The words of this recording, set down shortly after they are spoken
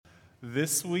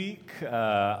This week,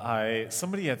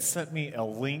 somebody had sent me a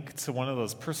link to one of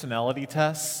those personality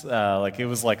tests. Like it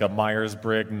was like a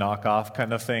Myers-Briggs knockoff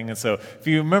kind of thing. And so, if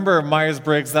you remember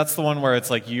Myers-Briggs, that's the one where it's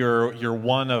like you're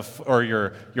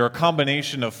a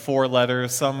combination of 4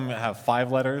 letters. Some have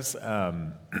 5 letters.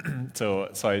 So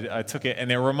I took it,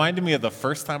 and it reminded me of the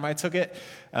first time I took it.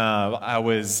 I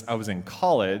was in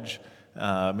college,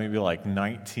 maybe like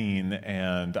 19,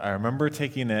 and I remember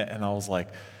taking it, and I was like,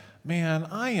 man,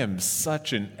 I am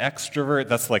such an extrovert.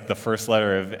 That's like the first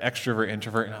letter of extrovert,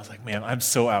 introvert. And I was like, man, I'm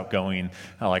so outgoing.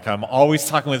 I'm always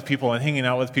talking with people and hanging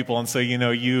out with people. And so,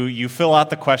 you fill out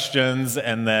the questions,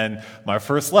 and then my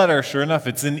first letter, sure enough,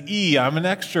 it's an E. I'm an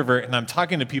extrovert, and I'm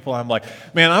talking to people. I'm like,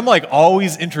 man, I'm like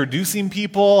always introducing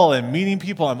people and meeting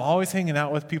people. I'm always hanging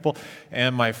out with people.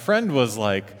 And my friend was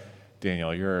like,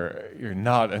 Daniel, you're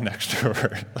not an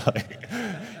extrovert.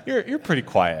 You're pretty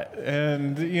quiet,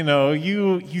 and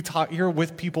you talk. You're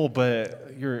with people,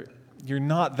 but you're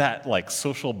not that like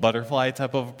social butterfly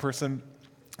type of a person.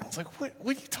 I was like, what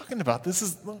are you talking about? This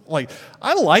is like,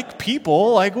 I like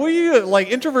people. Like, what are you like?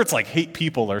 Introverts like hate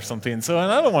people or something. So,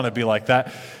 and I don't want to be like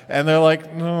that. And they're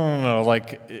like, no.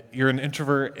 Like, you're an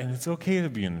introvert, and it's okay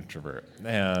to be an introvert.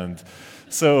 And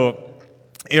so,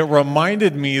 it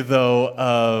reminded me though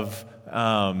of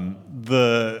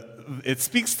it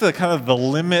speaks to kind of the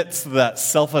limits that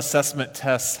self-assessment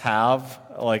tests have,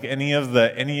 like any of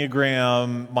the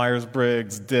Enneagram,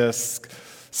 Myers-Briggs, DISC,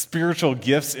 spiritual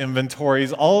gifts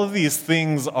inventories. All of these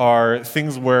things are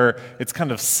things where it's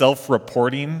kind of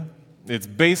self-reporting. It's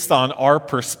based on our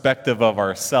perspective of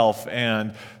ourself,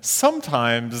 and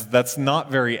sometimes that's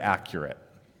not very accurate.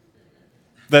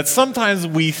 That sometimes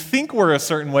we think we're a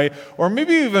certain way, or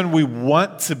maybe even we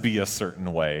want to be a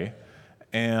certain way,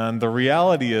 and the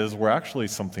reality is we're actually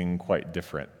something quite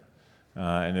different.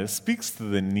 And it speaks to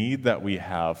the need that we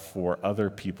have for other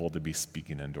people to be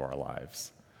speaking into our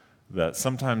lives. That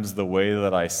sometimes the way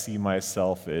that I see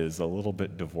myself is a little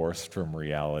bit divorced from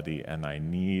reality, and I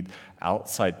need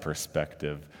outside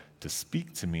perspective to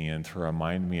speak to me and to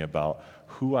remind me about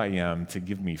who I am, to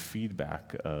give me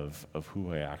feedback of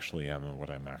who I actually am and what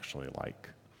I'm actually like.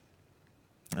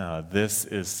 This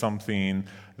is something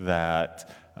that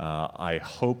I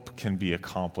hope can be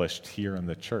accomplished here in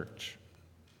the church.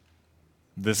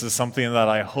 This is something that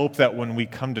I hope that when we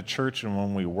come to church and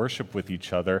when we worship with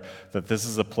each other, that this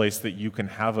is a place that you can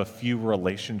have a few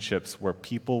relationships where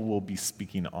people will be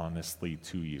speaking honestly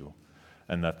to you,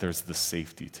 and that there's the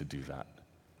safety to do that.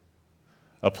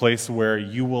 A place where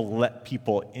you will let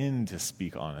people in to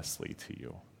speak honestly to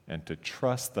you and to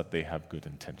trust that they have good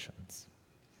intentions.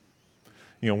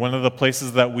 One of the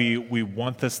places that we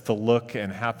want this to look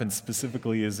and happen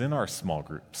specifically is in our small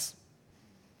groups.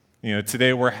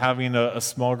 Today we're having a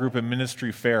small group and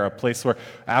ministry fair, a place where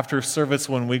after service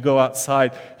when we go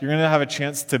outside, you're going to have a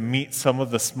chance to meet some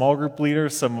of the small group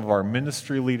leaders, some of our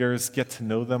ministry leaders, get to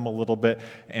know them a little bit,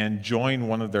 and join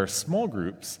one of their small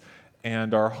groups.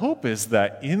 And our hope is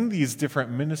that in these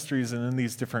different ministries and in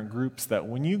these different groups, that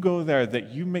when you go there, that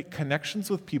you make connections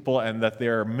with people, and that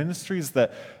there are ministries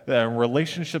that are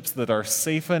relationships that are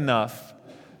safe enough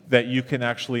that you can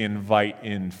actually invite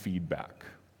in feedback.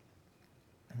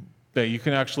 That you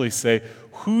can actually say,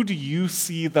 who do you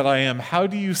see that I am? How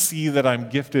do you see that I'm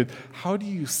gifted? How do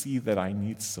you see that I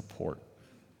need support?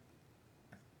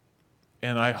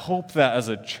 And I hope that as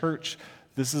a church,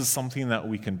 this is something that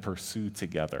we can pursue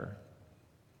together.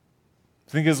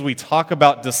 I think as we talk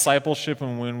about discipleship,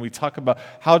 and when we talk about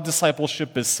how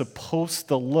discipleship is supposed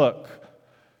to look,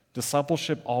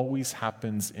 discipleship always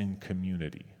happens in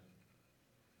community.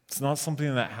 It's not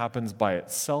something that happens by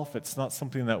itself. It's not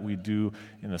something that we do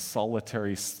in a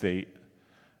solitary state.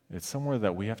 It's somewhere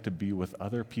that we have to be with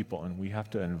other people, and we have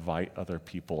to invite other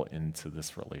people into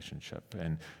this relationship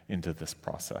and into this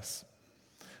process.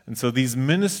 And so these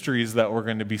ministries that we're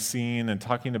going to be seeing and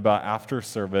talking about after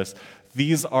service,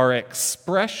 these are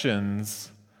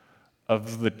expressions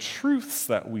of the truths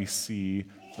that we see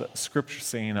the Scripture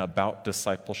saying about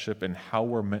discipleship and how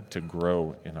we're meant to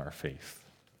grow in our faith.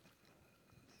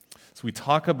 So we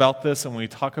talk about this, and we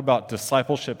talk about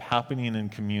discipleship happening in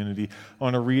community. I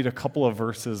want to read a couple of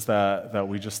verses that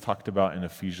we just talked about in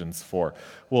Ephesians 4.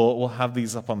 We'll have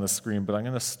these up on the screen, but I'm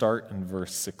going to start in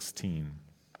verse 16.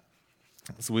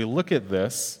 So we look at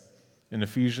this in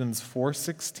Ephesians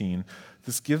 4:16.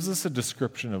 This gives us a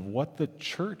description of what the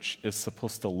church is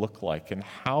supposed to look like and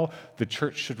how the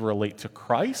church should relate to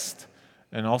Christ,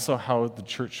 and also how the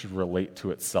church should relate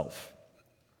to itself.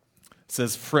 It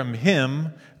says, from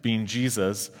him, being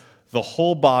Jesus, the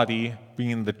whole body,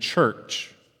 being the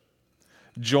church,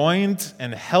 joined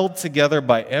and held together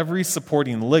by every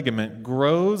supporting ligament,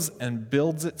 grows and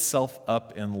builds itself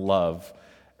up in love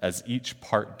as each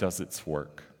part does its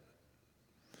work.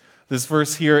 This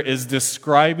verse here is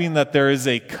describing that there is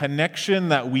a connection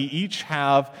that we each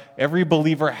have, every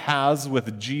believer has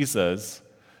with Jesus.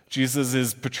 Jesus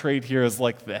is portrayed here as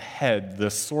like the head, the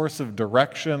source of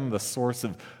direction, the source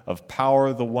of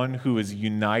power, the one who is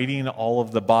uniting all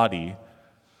of the body.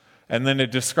 And then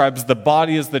it describes the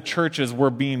body as the church as we're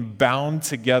being bound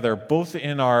together, both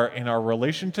in our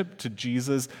relationship to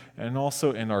Jesus and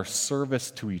also in our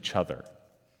service to each other.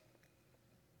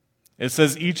 It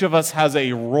says each of us has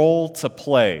a role to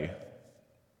play.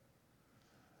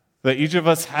 That each of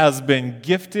us has been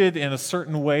gifted in a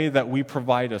certain way that we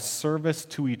provide a service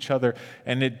to each other.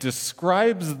 And it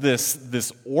describes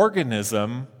this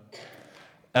organism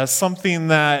as something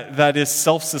that is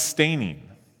self-sustaining.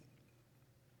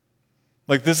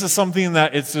 Like this is something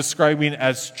that it's describing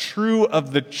as true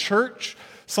of the church,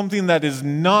 something that is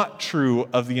not true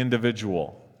of the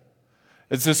individual.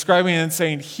 It's describing and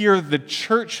saying here the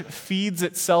church feeds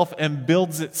itself and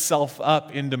builds itself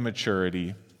up into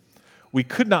maturity. We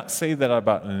could not say that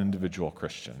about an individual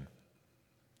Christian.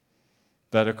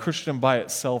 That a Christian by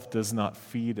itself does not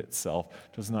feed itself,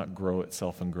 does not grow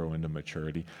itself and grow into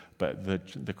maturity, but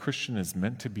the Christian is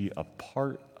meant to be a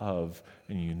part of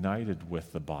and united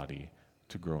with the body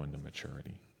to grow into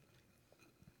maturity.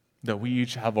 That we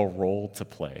each have a role to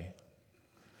play.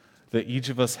 That each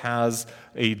of us has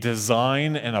a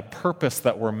design and a purpose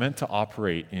that we're meant to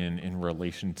operate in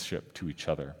relationship to each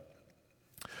other.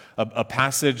 A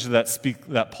passage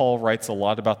that Paul writes a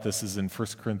lot about this is in 1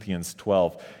 Corinthians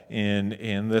 12.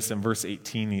 In verse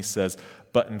 18, he says,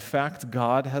 "But in fact,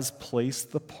 God has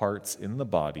placed the parts in the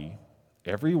body,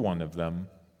 every one of them,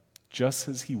 just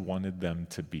as he wanted them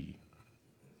to be.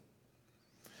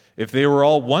 If they were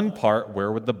all one part,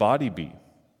 where would the body be?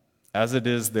 As it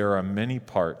is, there are many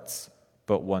parts,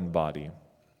 but one body."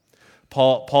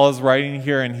 Paul is writing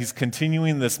here, and he's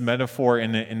continuing this metaphor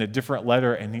in a different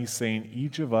letter, and he's saying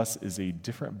each of us is a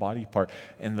different body part.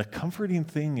 And the comforting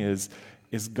thing is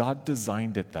God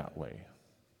designed it that way.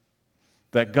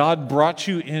 That God brought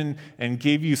you in and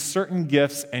gave you certain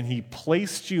gifts, and he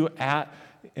placed you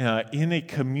in a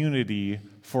community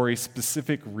for a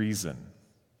specific reason.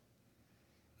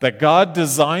 That God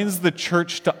designs the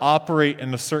church to operate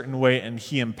in a certain way, and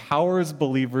he empowers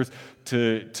believers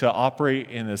to operate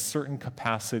in a certain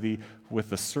capacity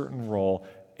with a certain role,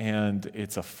 and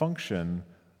it's a function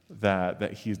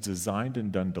that he's designed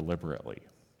and done deliberately.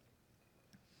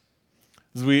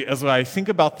 As I think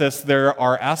about this, there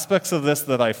are aspects of this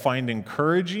that I find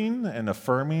encouraging and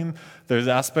affirming. There's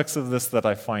aspects of this that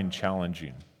I find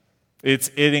challenging.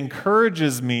 It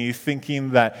encourages me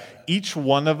thinking that each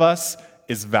one of us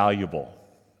is valuable.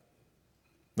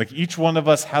 Like each one of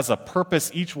us has a purpose,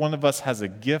 each one of us has a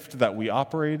gift that we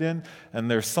operate in,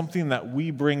 and there's something that we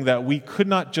bring that we could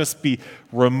not just be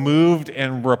removed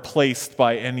and replaced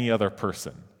by any other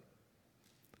person.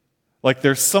 Like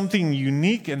there's something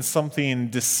unique and something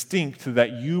distinct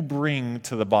that you bring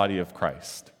to the body of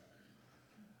Christ.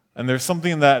 And there's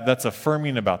something that's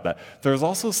affirming about that. There's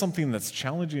also something that's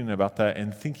challenging about that,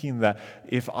 and thinking that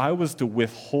if I was to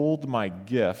withhold my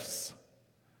gifts,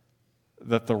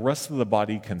 that the rest of the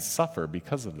body can suffer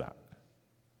because of that.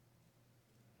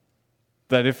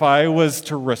 That if I was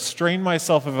to restrain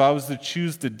myself, if I was to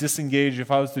choose to disengage,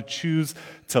 if I was to choose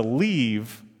to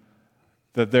leave,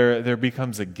 that there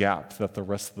becomes a gap that the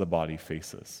rest of the body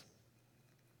faces.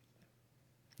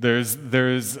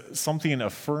 There's something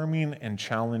affirming and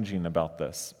challenging about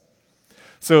this.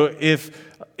 So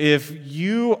if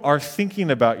you are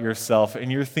thinking about yourself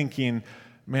and you're thinking,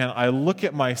 man, I look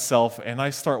at myself and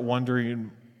I start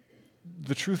wondering,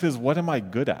 the truth is, what am I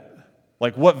good at?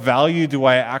 Like, what value do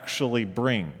I actually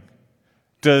bring?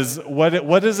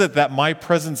 What is it that my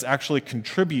presence actually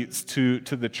contributes to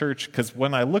the church? Because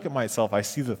when I look at myself, I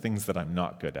see the things that I'm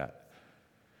not good at.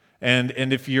 And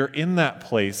if you're in that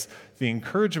place, the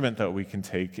encouragement that we can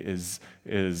take is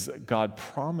God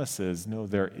promises, no,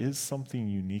 there is something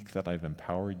unique that I've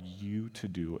empowered you to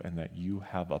do, and that you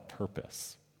have a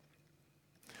purpose.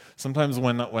 Sometimes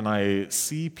when I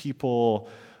see people,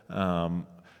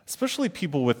 especially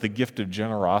people with the gift of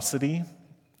generosity,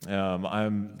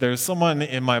 there's someone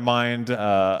in my mind,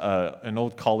 an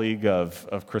old colleague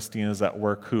of Christina's at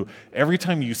work, who every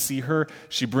time you see her,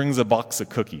 she brings a box of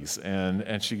cookies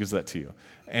and she gives that to you.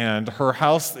 and her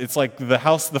house, it's like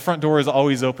the front door is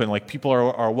always open. Like people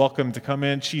are welcome to come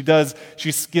in. She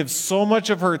gives so much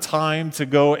of her time to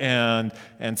go and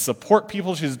support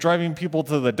people. She's driving people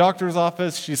to the doctor's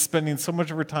office. She's spending so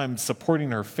much of her time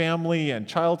supporting her family and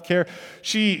childcare.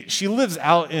 She lives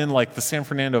out in like the San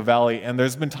Fernando Valley, and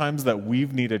there's been times that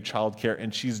we've needed childcare,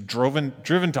 and she's driven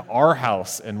to our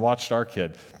house and watched our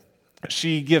kid.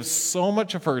 She gives so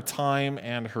much of her time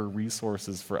and her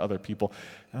resources for other people.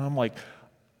 And I'm like,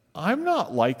 I'm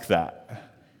not like that.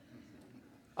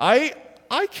 I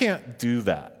can't do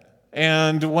that.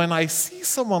 And when I see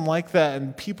someone like that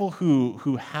and people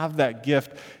who have that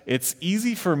gift, it's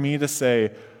easy for me to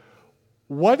say,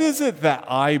 what is it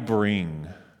that I bring?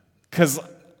 Because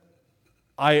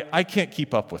I can't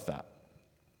keep up with that.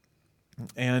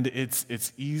 And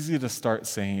it's easy to start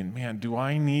saying, man,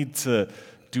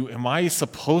 am I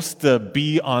supposed to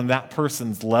be on that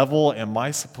person's level? Am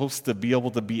I supposed to be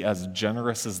able to be as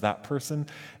generous as that person?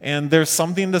 And there's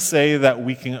something to say that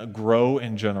we can grow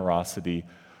in generosity,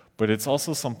 but it's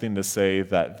also something to say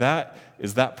that that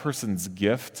is that person's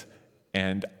gift,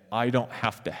 and I don't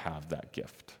have to have that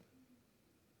gift.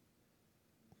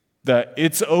 That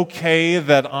it's okay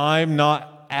that I'm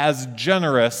not as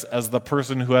generous as the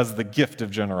person who has the gift of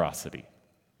generosity,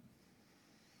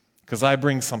 because I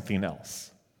bring something else.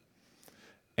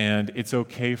 And it's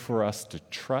okay for us to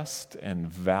trust and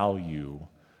value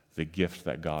the gift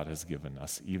that God has given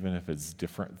us, even if it's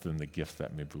different than the gift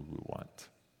that maybe we want.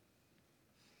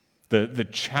 The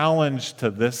challenge to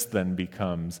this then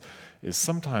is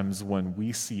sometimes when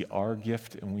we see our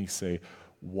gift and we say,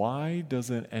 why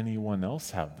doesn't anyone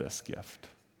else have this gift?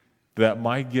 That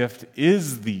my gift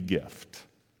is the gift.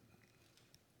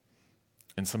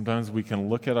 And sometimes we can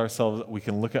look at ourselves, we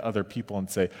can look at other people and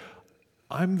say,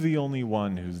 I'm the only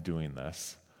one who's doing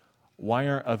this. Why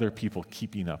aren't other people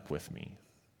keeping up with me?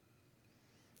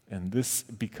 And this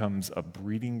becomes a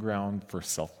breeding ground for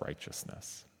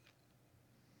self-righteousness.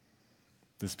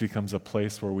 This becomes a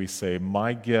place where we say,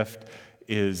 my gift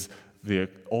is the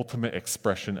ultimate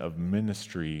expression of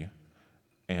ministry,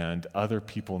 and other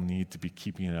people need to be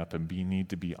keeping up and need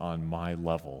to be on my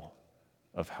level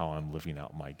of how I'm living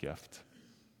out my gift.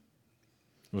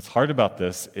 What's hard about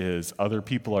this is other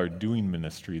people are doing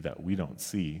ministry that we don't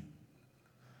see.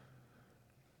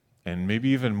 And maybe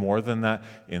even more than that,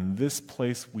 in this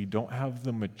place, we don't have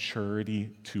the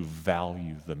maturity to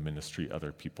value the ministry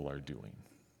other people are doing.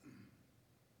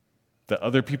 That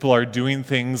other people are doing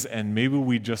things, and maybe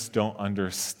we just don't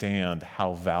understand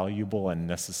how valuable and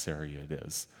necessary it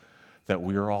is. That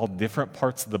we are all different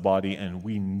parts of the body, and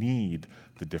we need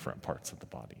the different parts of the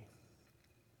body.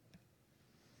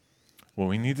 What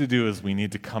we need to do is we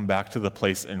need to come back to the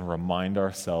place and remind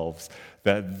ourselves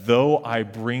that though I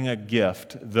bring a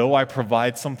gift, though I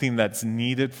provide something that's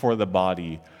needed for the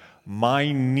body,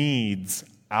 my needs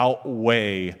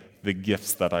outweigh the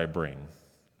gifts that I bring.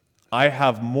 I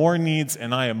have more needs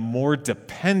and I am more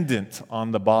dependent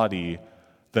on the body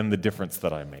than the difference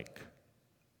that I make.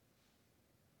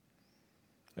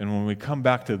 And when we come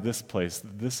back to this place,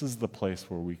 this is the place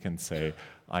where we can say,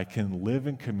 I can live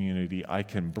in community, I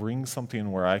can bring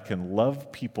something where I can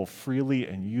love people freely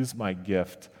and use my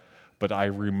gift, but I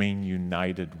remain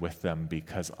united with them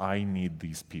because I need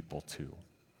these people too.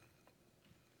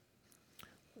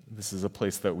 This is a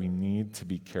place that we need to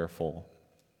be careful,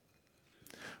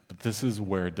 but this is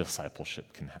where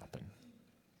discipleship can happen.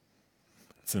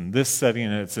 It's in this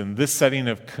setting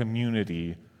of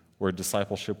community where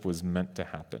discipleship was meant to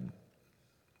happen.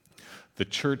 The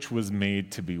church was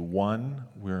made to be one.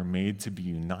 We were made to be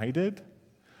united.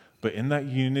 But in that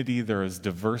unity, there is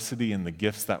diversity in the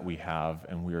gifts that we have,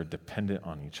 and we are dependent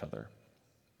on each other.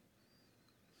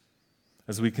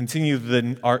 As we continue,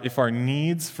 if our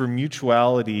needs for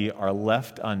mutuality are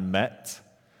left unmet,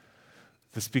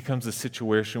 this becomes a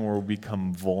situation where we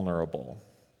become vulnerable.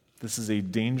 This is a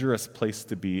dangerous place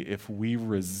to be if we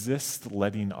resist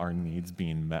letting our needs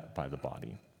being met by the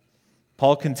body.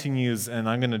 Paul continues, and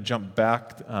I'm going to jump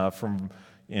back from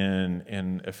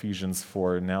in Ephesians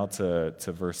 4 now to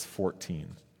verse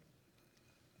 14.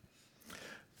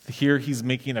 Here he's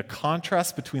making a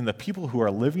contrast between the people who are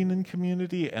living in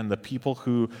community and the people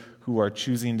who are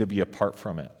choosing to be apart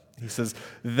from it. He says,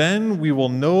 "Then we will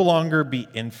no longer be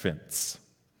infants,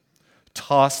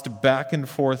 tossed back and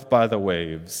forth by the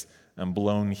waves, and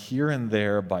blown here and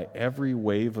there by every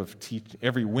wind of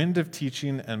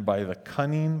teaching, and by the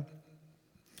cunning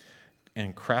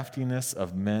and craftiness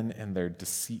of men and their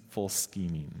deceitful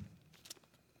scheming."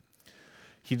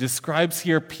 He describes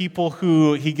here people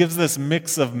who, he gives this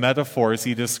mix of metaphors.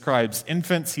 He describes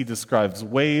infants, he describes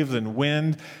waves and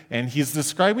wind, and he's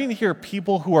describing here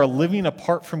people who are living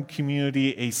apart from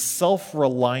community, a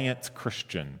self-reliant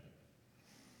Christian.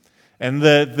 And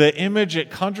the image, it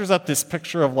conjures up this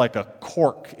picture of like a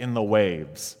cork in the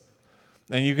waves.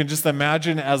 And you can just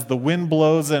imagine as the wind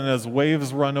blows and as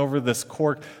waves run over this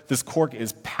cork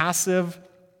is passive,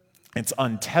 it's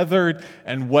untethered,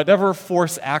 and whatever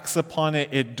force acts upon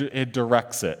it, it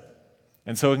directs it.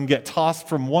 And so it can get tossed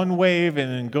from one wave and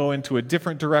then go into a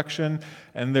different direction,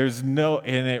 and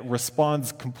it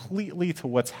responds completely to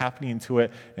what's happening to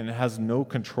it, and it has no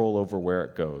control over where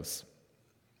it goes.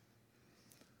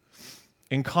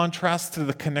 In contrast to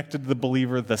the connected to the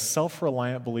believer, the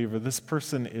self-reliant believer, this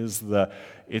person is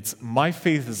my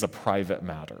faith is a private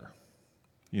matter.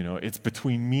 It's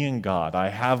between me and God. I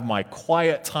have my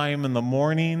quiet time in the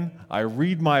morning, I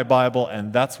read my Bible,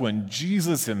 and that's when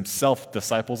Jesus himself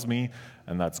disciples me,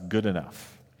 and that's good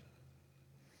enough.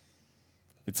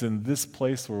 It's in this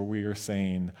place where we are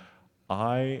saying,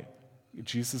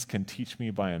 Jesus can teach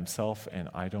me by himself, and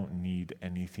I don't need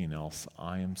anything else.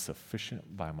 I am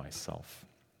sufficient by myself.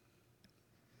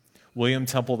 William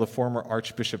Temple, the former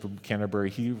Archbishop of Canterbury,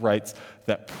 he writes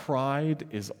that pride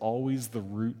is always the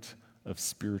root of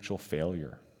spiritual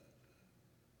failure.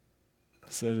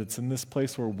 He said it's in this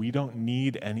place where we don't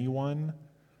need anyone.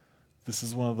 This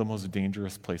is one of the most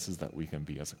dangerous places that we can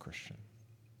be as a Christian,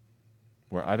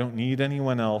 where I don't need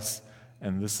anyone else,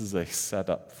 and this is a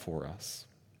setup for us.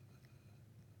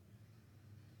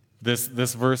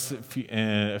 This verse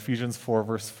in Ephesians 4,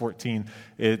 verse 14,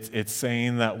 it's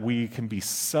saying that we can be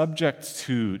subject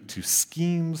to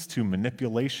schemes, to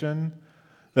manipulation.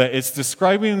 That it's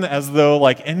describing as though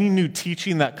like any new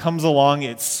teaching that comes along,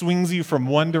 it swings you from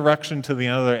one direction to the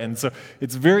other. And so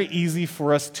it's very easy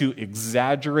for us to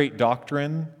exaggerate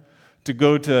doctrine, to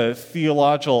go to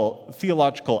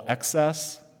theological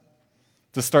excess,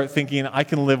 to start thinking, I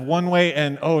can live one way,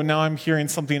 and now I'm hearing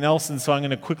something else, and so I'm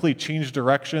going to quickly change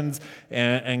directions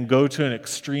and go to an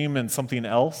extreme and something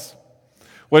else.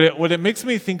 What it makes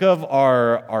me think of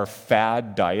are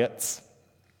fad diets.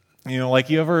 Like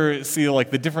you ever see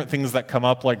like the different things that come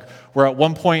up, like where at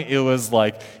one point it was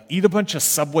like, eat a bunch of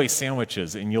Subway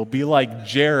sandwiches and you'll be like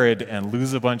Jared and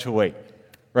lose a bunch of weight.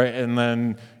 Right? And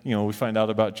then, we find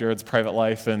out about Jared's private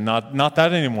life and not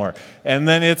that anymore. And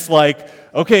then it's like,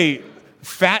 okay,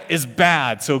 fat is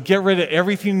bad, so get rid of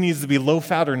everything needs to be low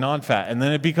fat or non-fat. And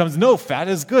then it becomes, no, fat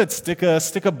is good. Stick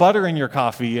a butter in your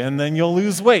coffee and then you'll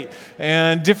lose weight.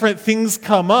 And different things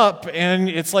come up, and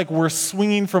it's like we're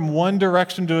swinging from one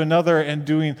direction to another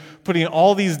and putting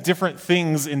all these different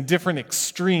things in different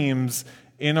extremes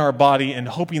in our body and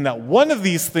hoping that one of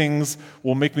these things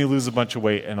will make me lose a bunch of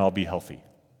weight and I'll be healthy.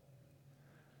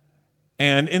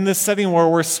 And in this setting where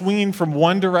we're swinging from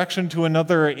one direction to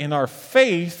another in our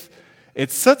faith, it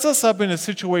sets us up in a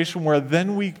situation where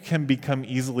then we can become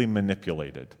easily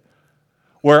manipulated.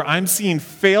 Where I'm seeing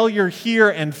failure here,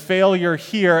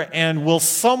 and will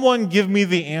someone give me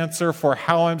the answer for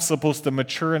how I'm supposed to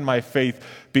mature in my faith?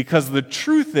 Because the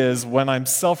truth is, when I'm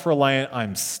self-reliant,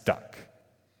 I'm stuck.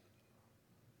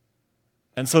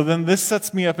 And so then this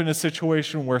sets me up in a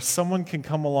situation where someone can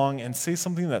come along and say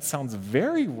something that sounds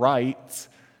very right,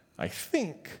 I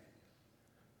think,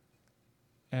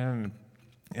 and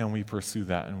we pursue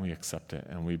that and we accept it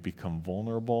and we become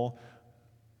vulnerable.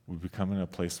 We become in a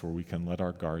place where we can let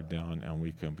our guard down and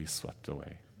we can be swept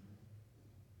away.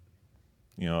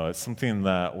 It's something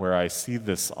that where I see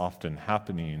this often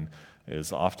happening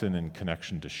is often in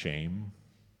connection to shame.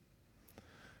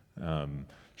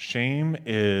 Shame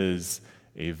is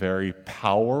a very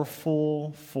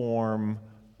powerful form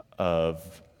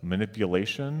of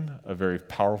manipulation, a very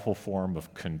powerful form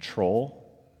of control.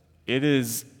 It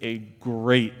is a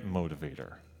great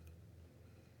motivator.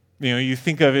 You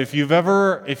think of if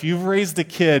you've raised a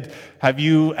kid, have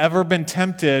you ever been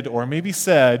tempted or maybe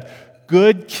said,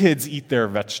 good kids eat their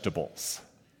vegetables?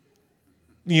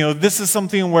 This is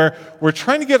something where we're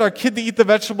trying to get our kid to eat the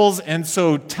vegetables, and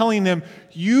so telling them,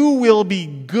 you will be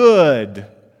good,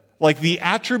 like the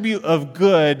attribute of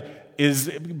good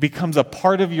becomes a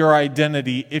part of your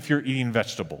identity if you're eating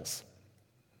vegetables.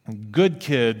 Good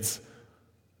kids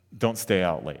don't stay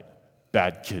out late.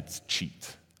 Bad kids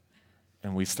cheat.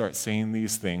 And we start saying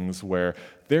these things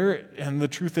and the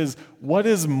truth is, what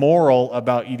is moral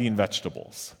about eating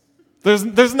vegetables?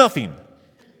 There's nothing.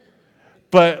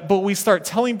 But we start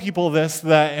telling people this,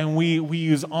 and we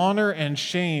use honor and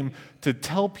shame to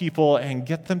tell people and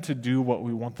get them to do what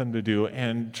we want them to do.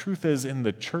 And truth is, in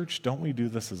the church, don't we do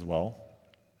this as well?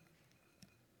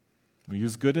 We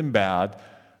use good and bad.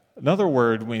 Another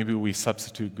word maybe we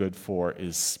substitute good for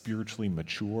is spiritually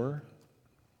mature,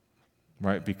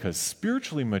 right? Because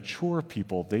spiritually mature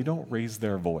people, they don't raise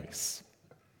their voice.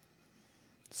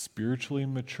 Spiritually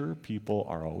mature people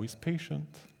are always patient.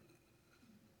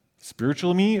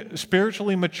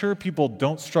 Spiritually mature people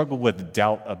don't struggle with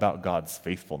doubt about God's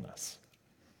faithfulness.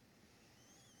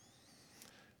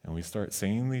 And we start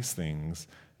saying these things,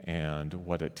 and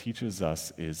what it teaches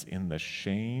us is in the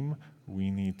shame, we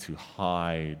need to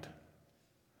hide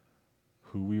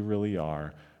who we really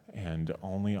are, and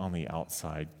only on the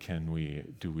outside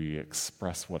do we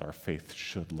express what our faith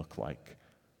should look like.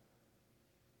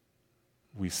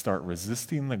 We start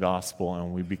resisting the gospel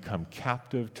and we become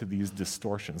captive to these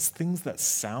distortions, things that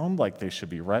sound like they should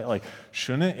be right. Like,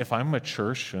 if I'm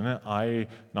mature, shouldn't I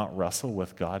not wrestle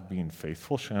with God being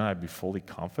faithful? Shouldn't I be fully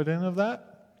confident of that?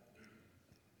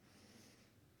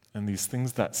 And these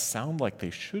things that sound like they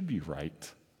should be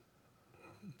right,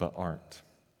 but aren't.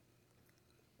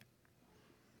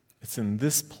 It's in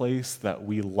this place that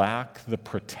we lack the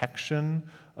protection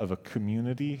of a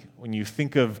community. When you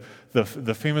think of the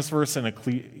famous verse in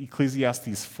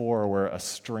Ecclesiastes 4, where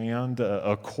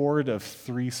a cord of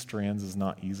 3 strands is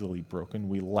not easily broken,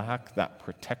 we lack that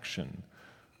protection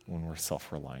when we're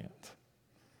self-reliant.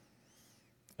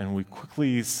 And we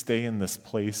quickly stay in this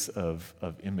place of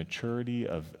immaturity,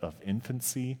 of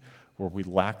infancy, where we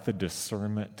lack the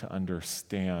discernment to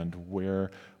understand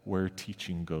where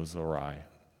teaching goes awry.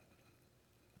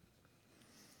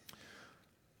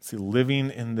 See,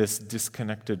 living in this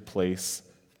disconnected place,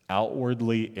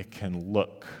 outwardly it can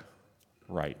look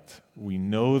right. We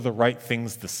know the right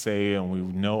things to say, and we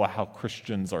know how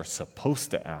Christians are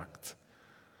supposed to act.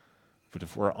 But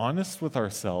if we're honest with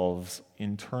ourselves,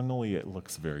 internally it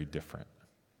looks very different.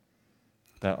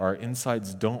 That our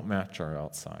insides don't match our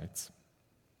outsides.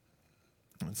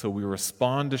 And so we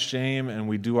respond to shame, and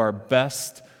we do our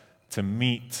best to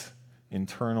meet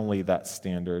internally that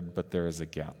standard, but there is a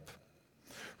gap.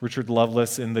 Richard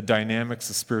Lovelace, in The Dynamics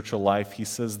of Spiritual Life, he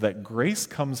says that grace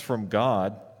comes from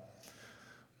God,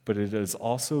 but it is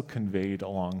also conveyed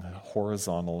along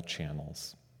horizontal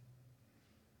channels.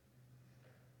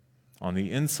 On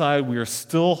the inside, we are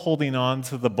still holding on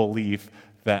to the belief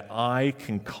that I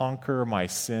can conquer my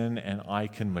sin and I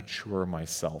can mature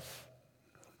myself,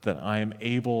 that I am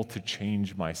able to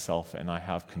change myself and I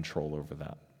have control over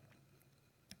that.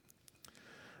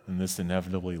 And this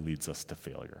inevitably leads us to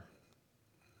failure.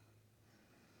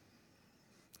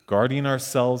 Guarding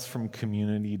ourselves from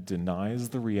community denies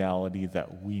the reality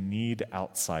that we need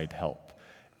outside help.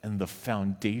 And the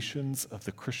foundations of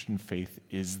the Christian faith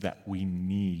is that we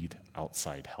need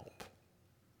outside help.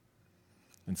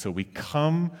 And so we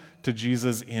come to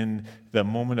Jesus in the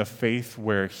moment of faith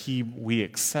where we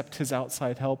accept his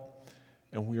outside help,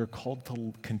 and we are called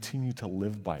to continue to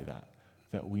live by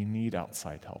that we need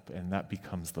outside help, and that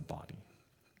becomes the body.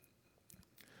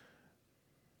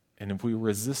 And if we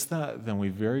resist that, then we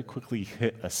very quickly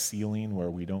hit a ceiling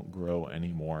where we don't grow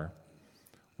anymore,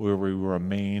 where we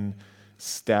remain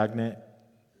stagnant,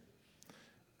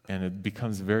 and it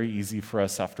becomes very easy for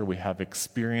us after we have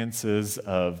experiences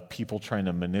of people trying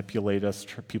to manipulate us,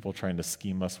 people trying to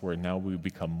scheme us, where now we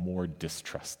become more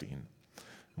distrusting,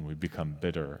 and we become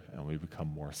bitter, and we become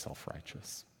more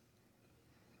self-righteous.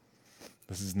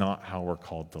 This is not how we're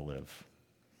called to live.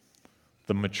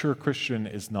 The mature Christian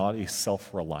is not a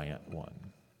self-reliant one.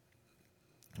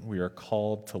 We are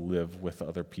called to live with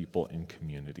other people in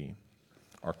community.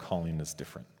 Our calling is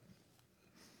different.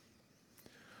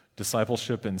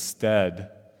 Discipleship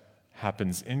instead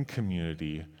happens in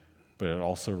community, but it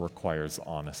also requires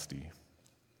honesty.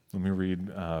 Let me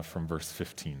read from verse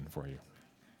 15 for you.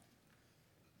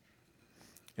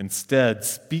 Instead,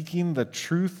 speaking the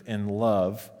truth in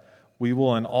love, we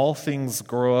will in all things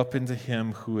grow up into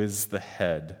him who is the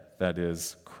head, that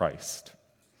is, Christ.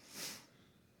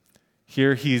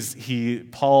 Here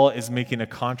Paul is making a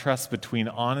contrast between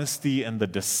honesty and the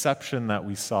deception that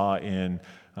we saw in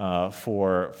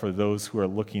for those who are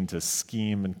looking to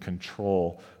scheme and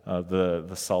control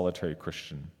the solitary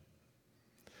Christian.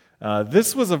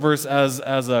 This was a verse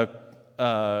as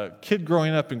a kid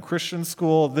growing up in Christian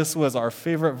school. This was our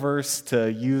favorite verse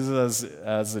to use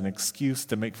as an excuse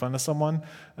to make fun of someone,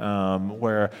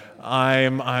 where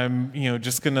I'm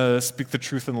just gonna speak the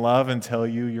truth in love and tell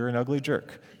you you're an ugly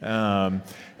jerk.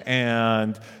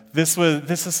 And this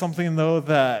is something though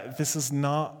that this is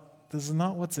not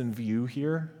what's in view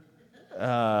here.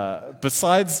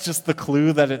 Besides just the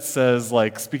clue that it says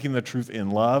like speaking the truth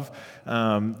in love,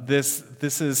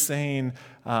 this is saying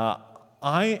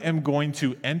I am going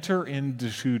to enter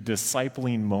into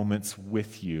discipling moments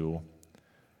with you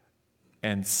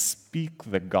and speak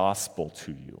the gospel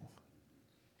to you.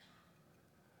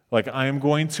 Like, I am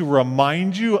going to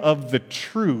remind you of the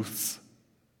truths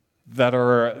that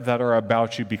are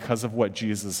about you because of what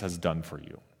Jesus has done for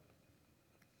you.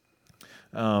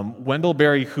 Wendell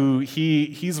Berry,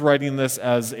 he's writing this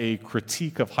as a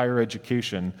critique of higher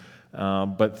education,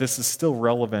 but this is still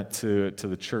relevant to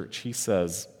the church. He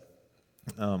says,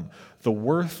 the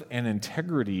worth and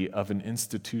integrity of an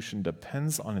institution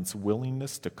depends on its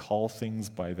willingness to call things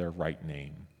by their right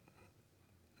name.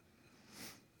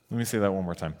 Let me say that one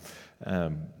more time.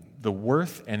 The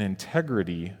worth and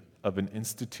integrity of an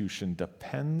institution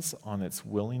depends on its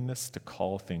willingness to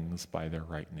call things by their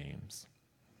right names.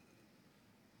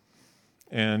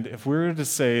 And if we were to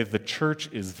say the church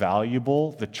is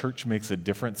valuable, the church makes a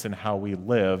difference in how we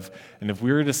live, and if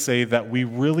we were to say that we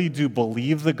really do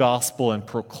believe the gospel and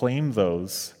proclaim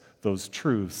those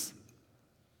truths,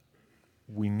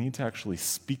 we need to actually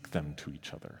speak them to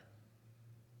each other.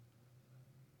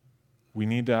 We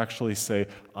need to actually say,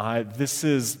 this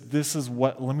is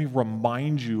what, let me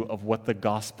remind you of what the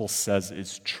gospel says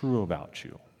is true about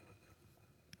you.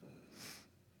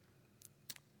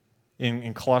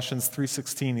 In Colossians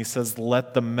 3:16, he says,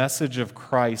 let the message of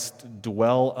Christ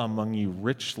dwell among you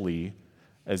richly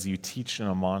as you teach and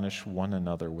admonish one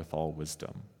another with all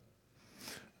wisdom.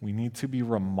 We need to be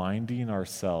reminding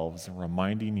ourselves and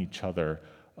reminding each other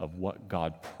of what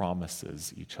God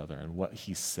promises each other and what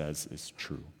he says is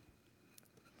true.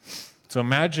 So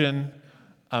imagine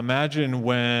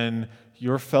when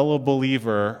your fellow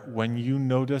believer, when you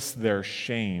notice their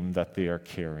shame that they are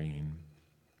carrying,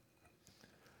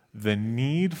 the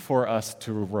need for us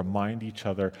to remind each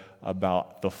other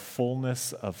about the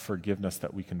fullness of forgiveness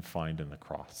that we can find in the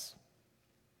cross.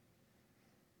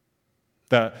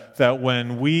 That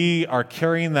when we are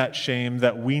carrying that shame,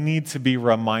 that we need to be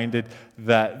reminded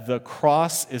that the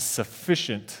cross is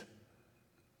sufficient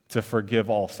to forgive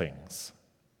all things.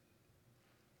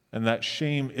 And that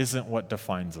shame isn't what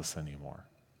defines us anymore.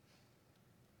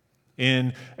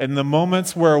 In the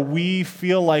moments where we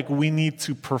feel like we need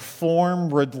to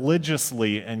perform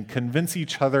religiously and convince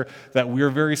each other that we are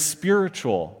very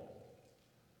spiritual,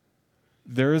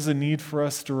 there is a need for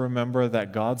us to remember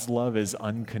that God's love is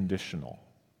unconditional.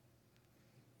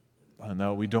 And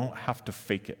that we don't have to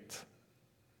fake it,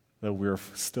 that we're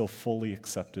still fully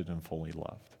accepted and fully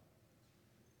loved.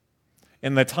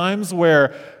 In the times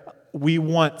where we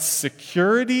want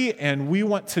security and we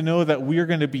want to know that we are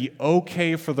going to be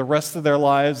okay for the rest of their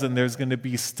lives and there's going to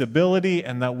be stability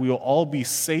and that we will all be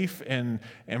safe and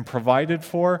provided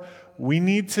for, we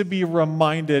need to be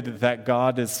reminded that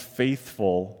God is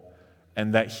faithful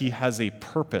and that he has a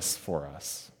purpose for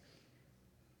us.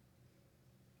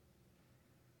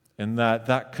 And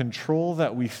that control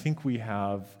that we think we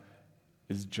have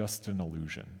is just an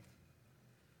illusion.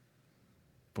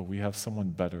 But we have someone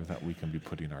better that we can be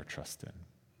putting our trust in.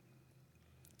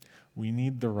 We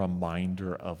need the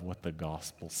reminder of what the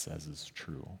gospel says is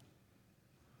true.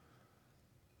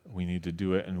 We need to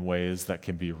do it in ways that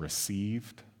can be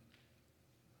received,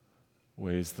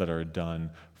 ways that are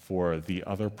done for the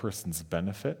other person's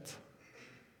benefit.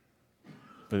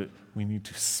 But we need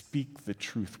to speak the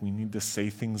truth. We need to say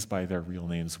things by their real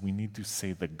names. We need to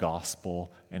say the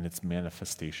gospel and its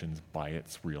manifestations by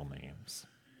its real names.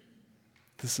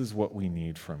 This is what we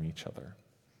need from each other.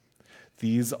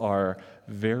 These are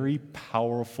very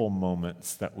powerful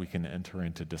moments that we can enter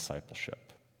into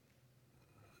discipleship.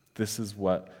 This is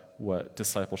what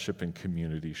discipleship and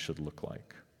community should look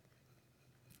like.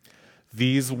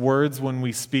 These words, when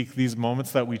we speak, these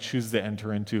moments that we choose to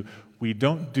enter into, we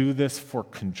don't do this for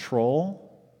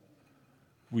control.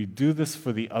 We do this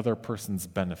for the other person's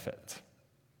benefit.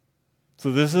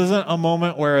 So this isn't a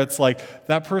moment where it's like,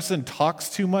 that person talks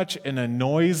too much and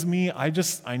annoys me. I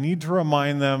need to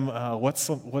remind them what's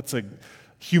a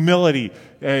humility.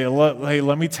 Hey,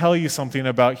 let me tell you something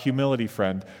about humility,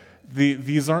 friend.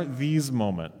 These aren't these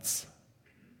moments.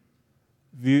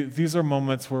 These are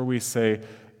moments where we say,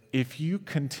 if you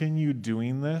continue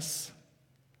doing this,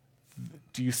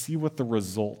 do you see what the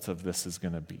result of this is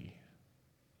going to be?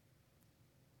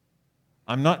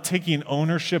 I'm not taking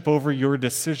ownership over your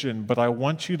decision, but I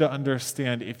want you to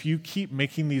understand, if you keep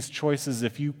making these choices,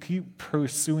 if you keep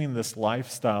pursuing this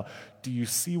lifestyle, do you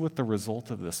see what the result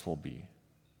of this will be?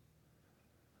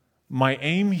 My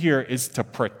aim here is to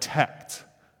protect,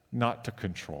 not to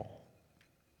control.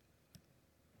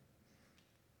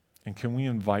 And can we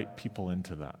invite people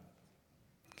into that?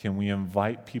 Can we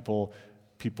invite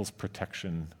people's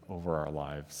protection over our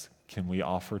lives? Can we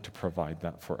offer to provide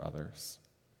that for others?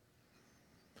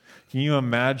 Can you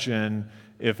imagine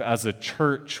if as a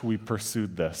church we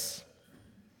pursued this?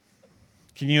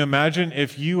 Can you imagine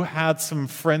if you had some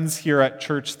friends here at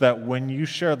church that when you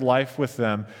shared life with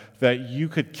them, that you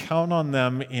could count on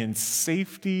them in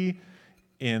safety,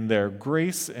 in their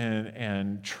grace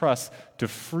and trust to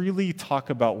freely talk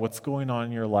about what's going on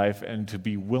in your life and to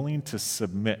be willing to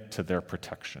submit to their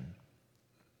protection?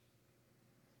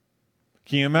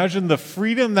 Can you imagine the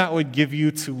freedom that would give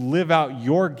you to live out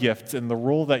your gifts and the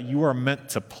role that you are meant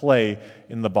to play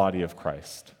in the body of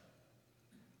Christ?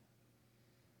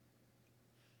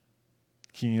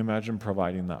 Can you imagine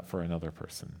providing that for another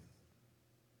person?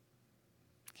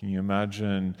 Can you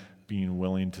imagine being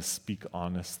willing to speak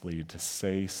honestly, to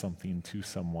say something to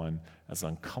someone as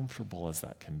uncomfortable as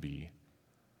that can be,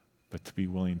 but to be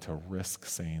willing to risk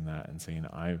saying that and saying,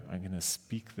 I'm going to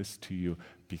speak this to you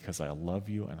because I love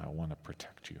you and I want to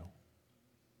protect you.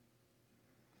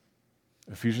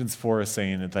 Ephesians 4 is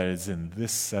saying that it's in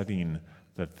this setting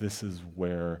that this is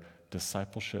where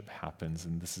discipleship happens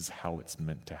and this is how it's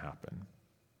meant to happen.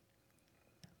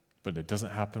 But it doesn't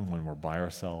happen when we're by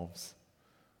ourselves.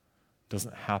 It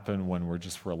doesn't happen when we're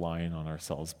just relying on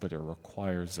ourselves, but it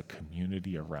requires a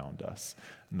community around us,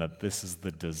 and that this is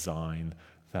the design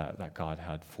that God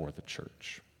had for the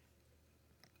church.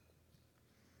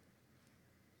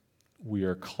 We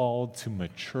are called to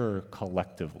mature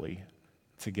collectively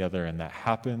together, and that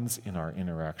happens in our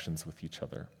interactions with each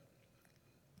other.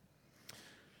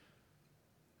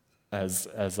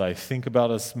 As I think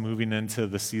about us moving into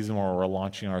the season where we're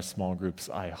launching our small groups,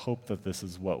 I hope that this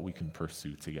is what we can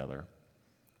pursue together.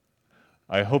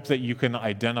 I hope that you can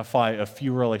identify a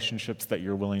few relationships that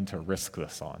you're willing to risk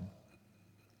this on.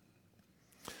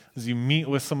 As you meet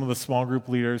with some of the small group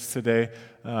leaders today,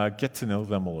 get to know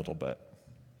them a little bit.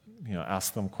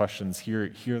 Ask them questions,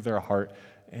 hear their heart,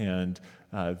 and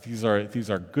these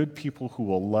are good people who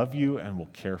will love you and will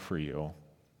care for you.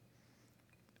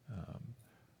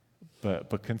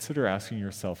 But consider asking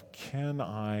yourself, can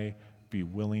I be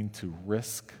willing to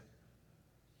risk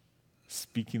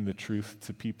speaking the truth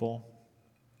to people?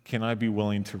 Can I be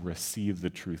willing to receive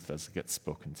the truth as it gets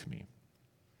spoken to me?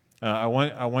 I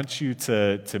want you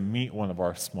to meet one of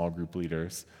our small group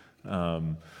leaders.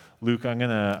 Luke, I'm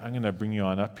gonna bring you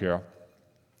on up here.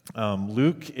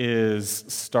 Luke is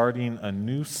starting a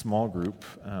new small group.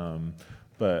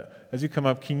 But as you come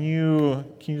up, can you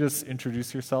just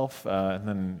introduce yourself, and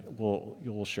then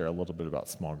you'll share a little bit about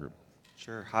small group.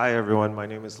 Sure. Hi, everyone. My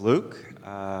name is Luke.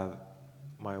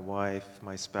 My wife,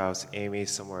 my spouse, Amy,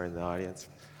 somewhere in the audience.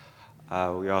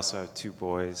 We also have two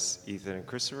boys, Ethan and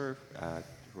Christopher,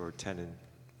 who are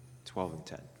 12 and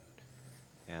 10.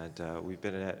 And we've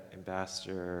been at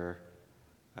Ambassador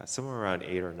somewhere around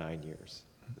 8 or 9 years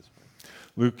at this point.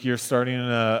 Luke, you're starting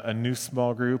a new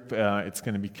small group. It's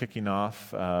going to be kicking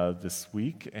off this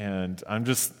week. And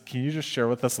can you just share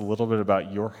with us a little bit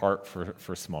about your heart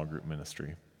for small group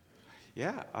ministry?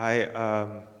 Yeah,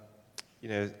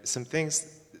 some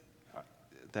things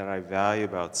that I value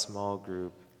about small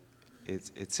group,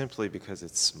 it's simply because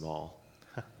it's small.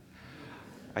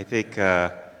 I think,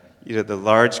 the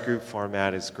large group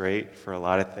format is great for a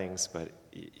lot of things, but,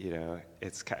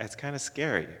 it's kind of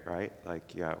scary, right?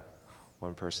 Like,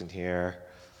 one person here,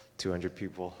 200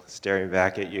 people staring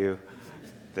back at you.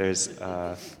 There's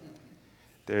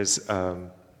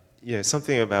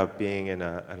something about being in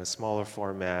a smaller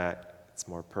format. It's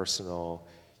more personal.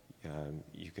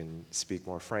 You can speak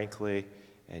more frankly,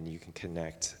 and you can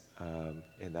connect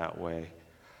in that way.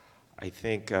 I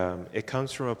think it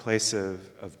comes from a place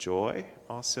of joy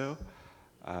also.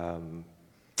 I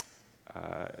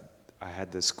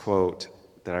had this quote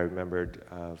that I remembered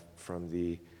from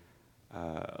the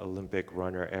Olympic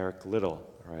runner Eric Liddell,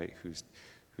 right,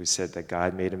 who said that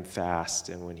God made him fast,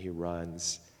 and when he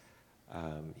runs,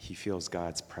 he feels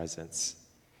God's presence.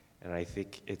 And I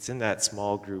think it's in that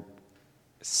small group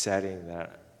setting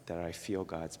that I feel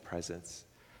God's presence,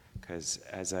 because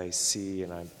as I see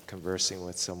and I'm conversing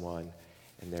with someone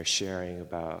and they're sharing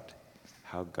about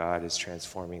how God is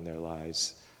transforming their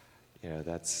lives,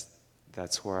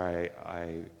 that's where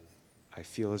I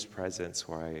feel His presence,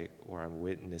 where I'm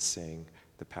witnessing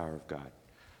the power of God.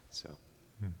 So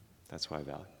that's why I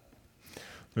value.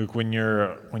 Luke, when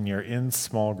you're in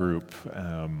small group,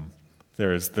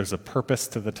 there's a purpose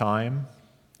to the time.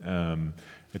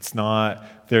 It's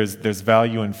not there's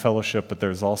value in fellowship, but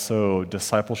there's also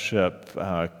discipleship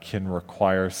can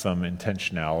require some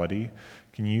intentionality.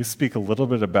 Can you speak a little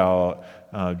bit about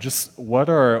just what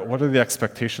are the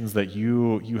expectations that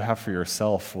you have for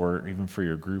yourself or even for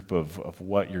your group of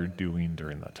what you're doing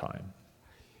during that time?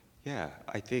 Yeah,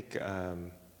 I think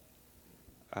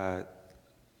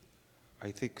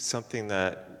something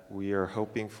that we are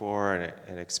hoping for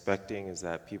and expecting is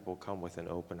that people come with an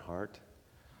open heart.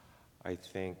 I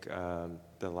think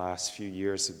the last few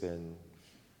years have been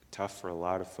tough for a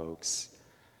lot of folks,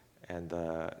 and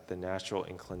the natural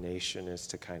inclination is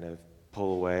to kind of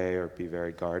pull away or be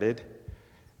very guarded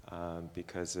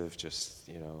because of just,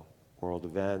 world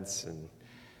events and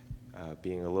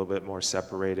being a little bit more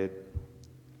separated.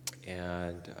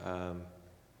 And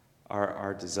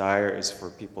our desire is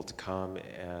for people to come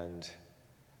and,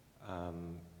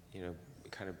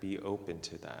 kind of be open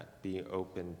to that, be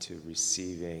open to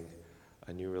receiving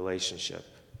a new relationship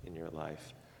in your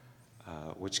life,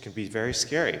 which can be very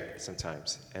scary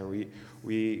sometimes. And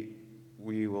we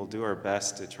will do our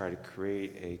best to try to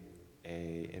create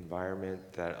a environment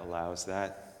that allows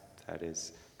that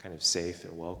is kind of safe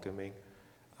and welcoming.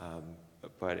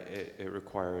 But it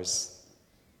requires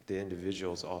the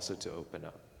individuals also to open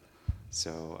up.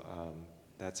 So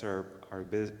that's our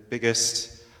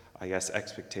biggest, I guess,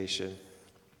 expectation.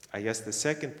 I guess the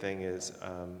second thing is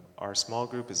our small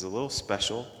group is a little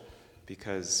special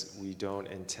because we don't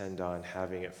intend on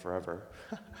having it forever.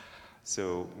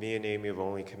 So me and Amy have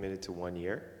only committed to 1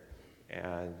 year,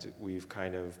 and we've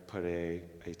kind of put a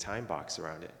time box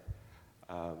around it.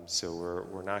 So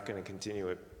we're not going to continue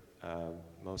it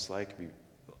most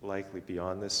likely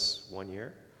beyond this 1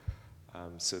 year.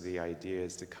 So the idea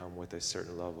is to come with a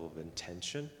certain level of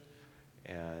intention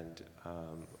and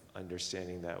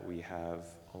understanding that we have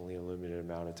only a limited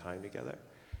amount of time together.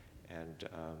 And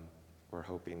we're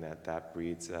hoping that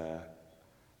breeds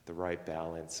the right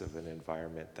balance of an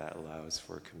environment that allows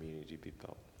for community to be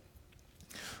built.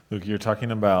 Luke, you're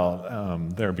talking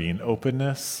about there being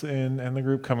openness in the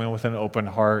group, coming with an open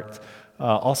heart,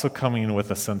 also coming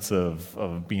with a sense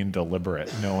of being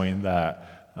deliberate, knowing that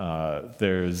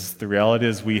the reality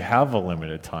is we have a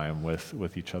limited time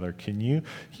with each other. Can you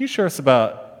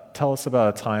tell us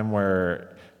about a time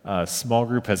where a small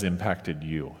group has impacted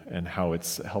you and how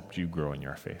it's helped you grow in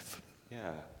your faith?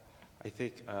 Yeah, I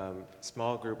think our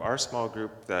small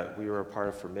group that we were a part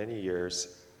of for many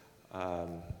years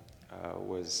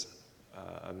was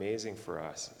amazing for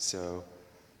us. So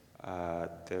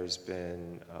there's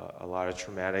been a lot of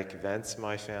traumatic events in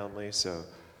my family. So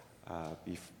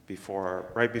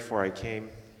right before I came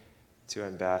to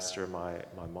Ambassador, my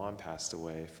mom passed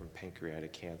away from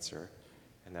pancreatic cancer,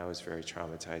 and that was very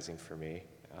traumatizing for me.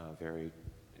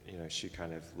 She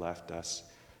kind of left us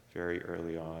very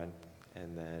early on.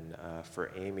 And then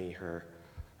for Amy, her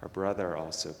brother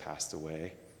also passed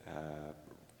away,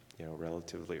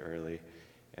 relatively early.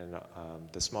 And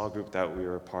the small group that we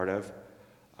were a part of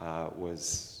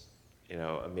was,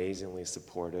 amazingly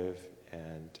supportive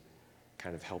and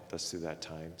kind of helped us through that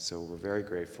time. So we're very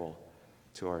grateful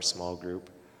to our small group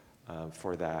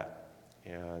for that.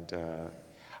 And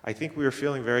I think we were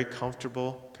feeling very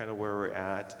comfortable kind of where we're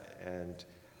at. And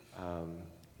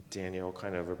Daniel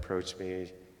kind of approached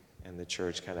me, and the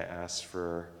church kind of asked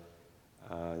for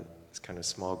kind of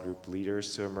small group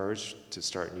leaders to emerge to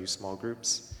start new small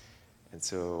groups. And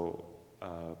so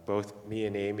both me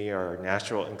and Amy, our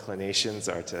natural inclinations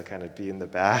are to kind of be in the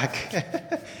back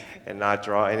and not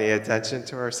draw any attention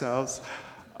to ourselves.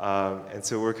 And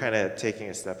so we're kind of taking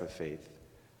a step of faith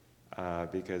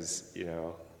because,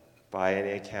 by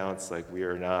any accounts, we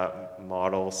are not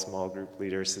model small group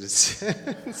leader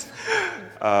citizens.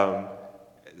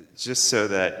 Just so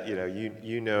that,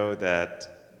 you know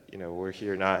that, we're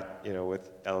here not, with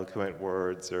eloquent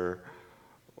words or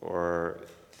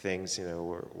things,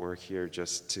 we're here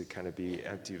just to kind of be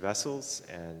empty vessels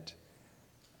and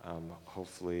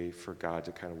hopefully for God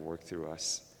to kind of work through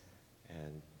us.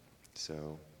 And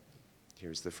so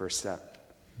here's the first step.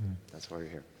 That's why you're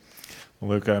here.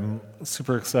 Luke, I'm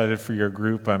super excited for your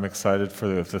group. I'm excited for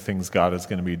the things God is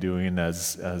going to be doing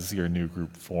as your new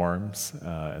group forms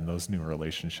and those new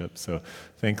relationships. So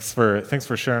thanks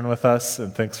for sharing with us,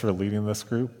 and thanks for leading this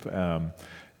group.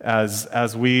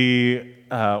 As we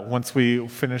once we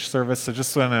finish service, I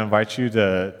just want to invite you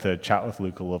to chat with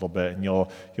Luke a little bit, and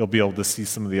you'll be able to see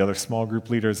some of the other small group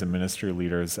leaders and ministry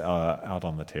leaders out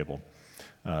on the table.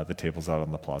 The table's out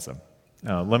on the plaza.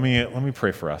 Let me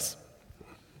pray for us.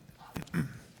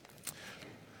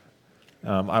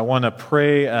 I want to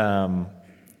pray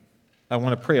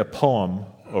a poem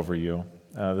over you.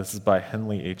 This is by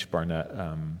Henley H. Barnett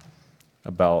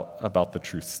about the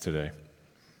truths today.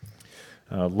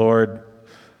 Lord,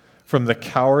 from the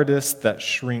cowardice that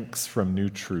shrinks from new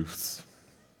truths,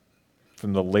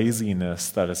 from the laziness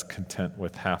that is content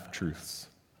with half-truths,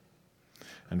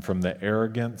 and from the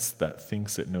arrogance that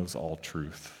thinks it knows all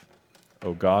truth,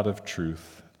 O God of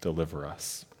truth, deliver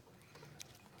us.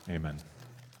 Amen.